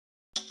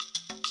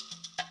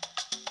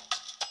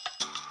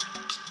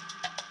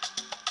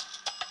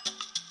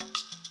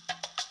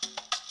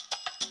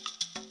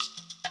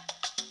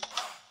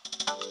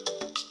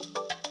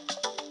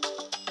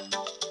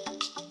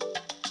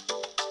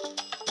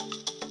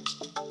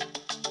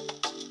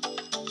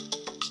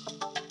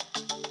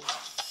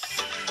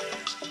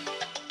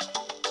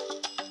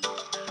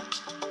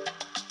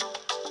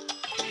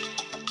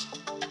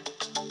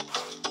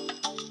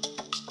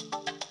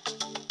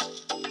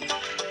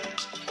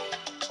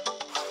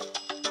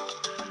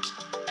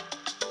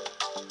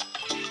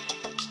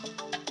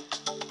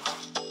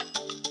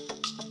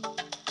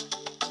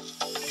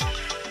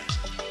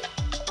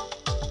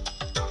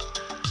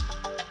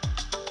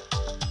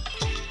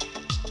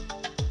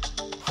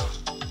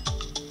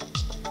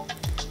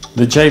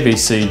The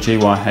JVC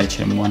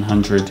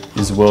GY-HM100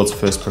 is the world's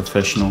first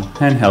professional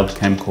handheld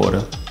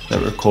camcorder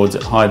that records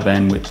at high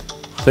bandwidth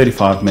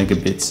 35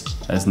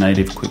 megabits as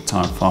native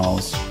QuickTime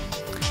files.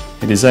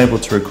 It is able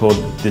to record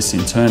this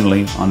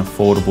internally on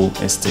affordable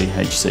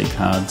SDHC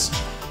cards.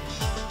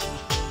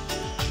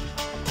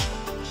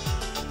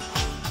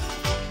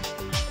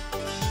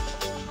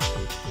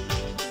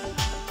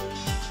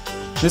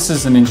 This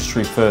is an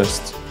industry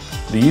first.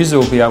 The user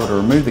will be able to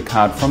remove the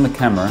card from the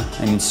camera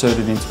and insert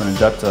it into an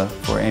adapter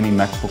for any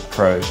MacBook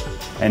Pro,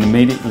 and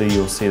immediately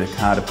you'll see the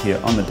card appear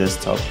on the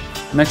desktop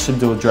and actually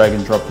do a drag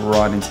and drop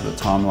right into the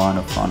timeline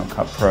of Final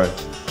Cut Pro.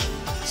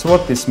 So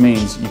what this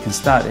means, you can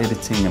start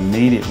editing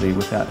immediately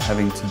without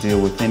having to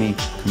deal with any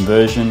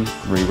conversion,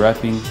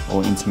 rewrapping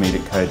or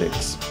intermediate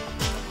codecs.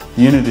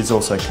 The unit is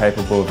also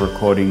capable of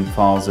recording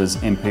files as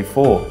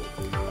MP4.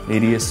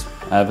 EDIUS,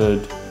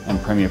 Avid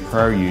and Premiere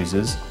Pro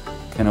users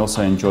can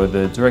also enjoy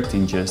the direct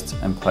ingest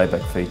and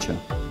playback feature.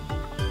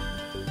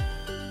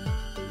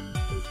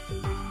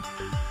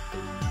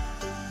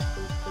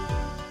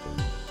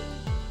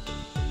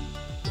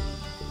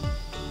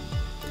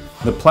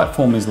 The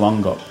platform is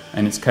Longop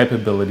and its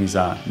capabilities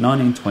are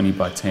 1920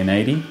 by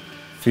 1080,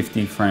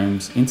 50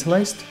 frames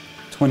interlaced,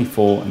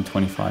 24 and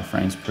 25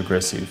 frames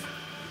progressive.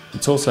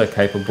 It's also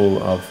capable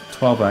of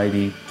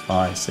 1280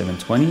 by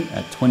 720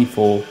 at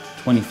 24,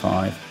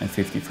 25 and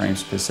 50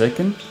 frames per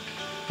second,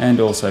 and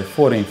also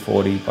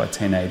 1440 by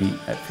 1080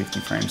 at 50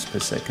 frames per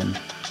second.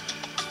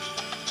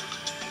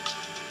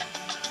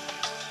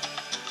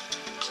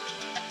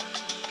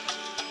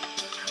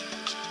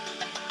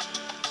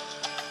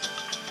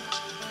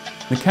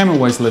 The camera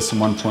weighs less than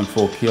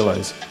 1.4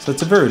 kilos, so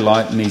it's a very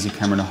light and easy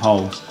camera to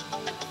hold.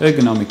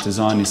 Ergonomic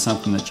design is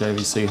something that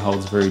JVC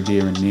holds very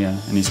dear and near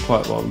and is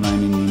quite well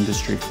known in the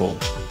industry for.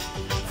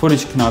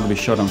 Footage can either be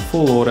shot on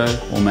full auto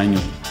or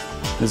manual.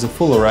 There's a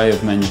full array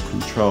of manual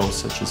controls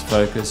such as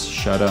focus,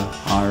 shutter,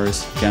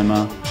 iris,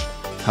 gamma,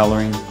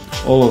 colouring,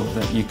 all of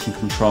that you can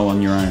control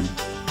on your own.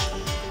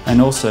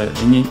 And also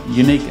a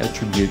unique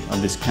attribute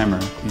of this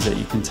camera is that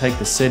you can take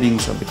the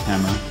settings of the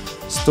camera,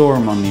 store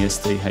them on the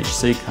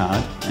SDHC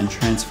card and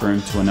transfer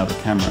them to another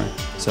camera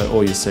so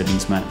all your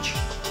settings match.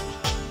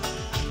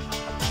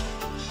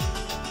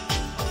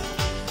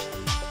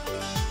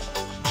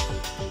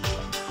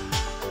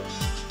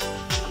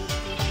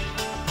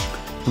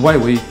 The way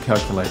we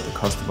calculate the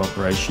cost of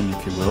operation,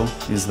 if you will,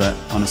 is that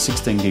on a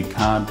 16 gig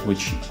card,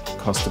 which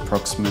costs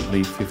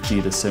approximately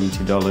 $50 to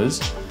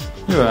 $70,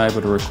 you are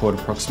able to record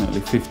approximately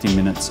 50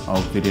 minutes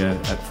of video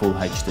at full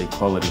HD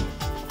quality.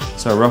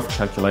 So a rough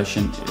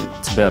calculation,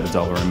 it's about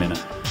 $1 a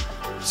minute,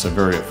 so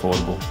very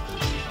affordable.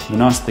 The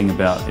nice thing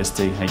about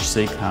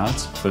SDHC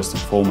cards, first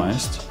and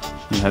foremost,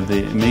 you have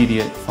the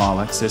immediate file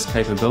access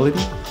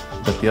capability,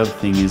 but the other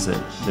thing is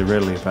that they're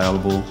readily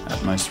available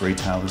at most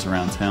retailers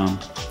around town.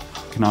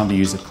 You can either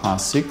use a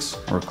Class 6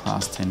 or a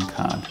Class 10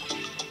 card.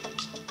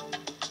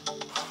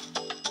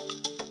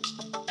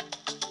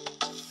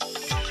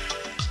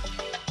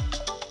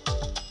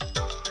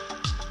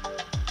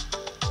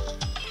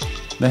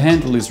 The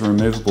handle is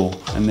removable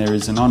and there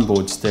is an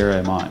onboard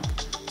stereo mic,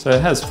 so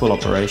it has full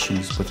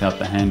operations without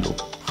the handle.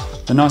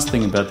 The nice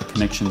thing about the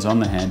connections on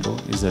the handle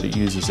is that it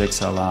uses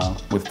XLR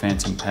with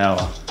phantom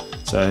power,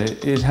 so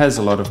it has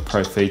a lot of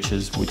pro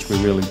features which we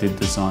really did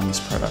design this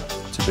product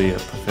to be a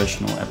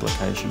professional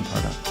application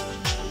product.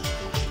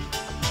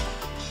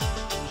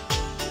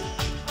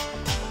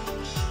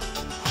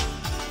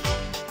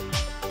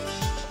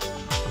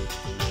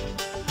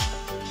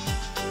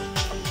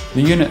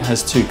 The unit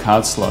has two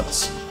card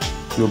slots.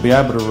 You'll be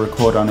able to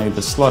record on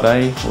either slot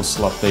A or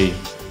slot B.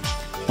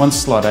 Once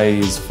slot A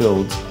is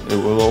filled, it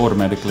will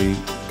automatically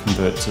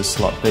convert to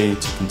slot B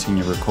to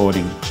continue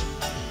recording.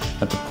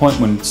 At the point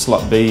when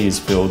slot B is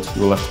filled,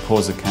 you will have to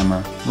pause the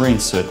camera,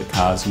 reinsert the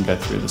cards and go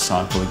through the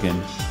cycle again.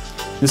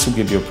 This will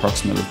give you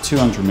approximately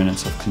 200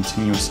 minutes of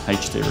continuous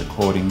HD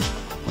recording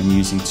when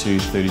using two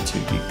 32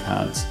 gig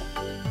cards.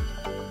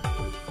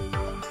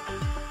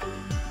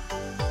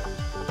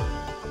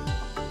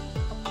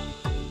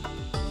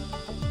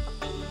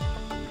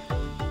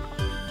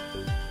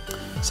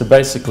 So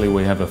basically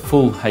we have a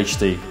full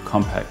HD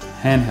compact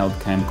handheld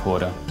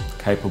camcorder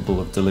capable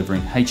of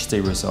delivering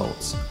HD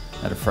results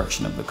at a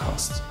fraction of the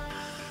cost.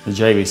 The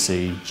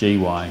JVC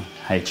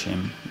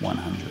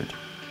GY-HM100.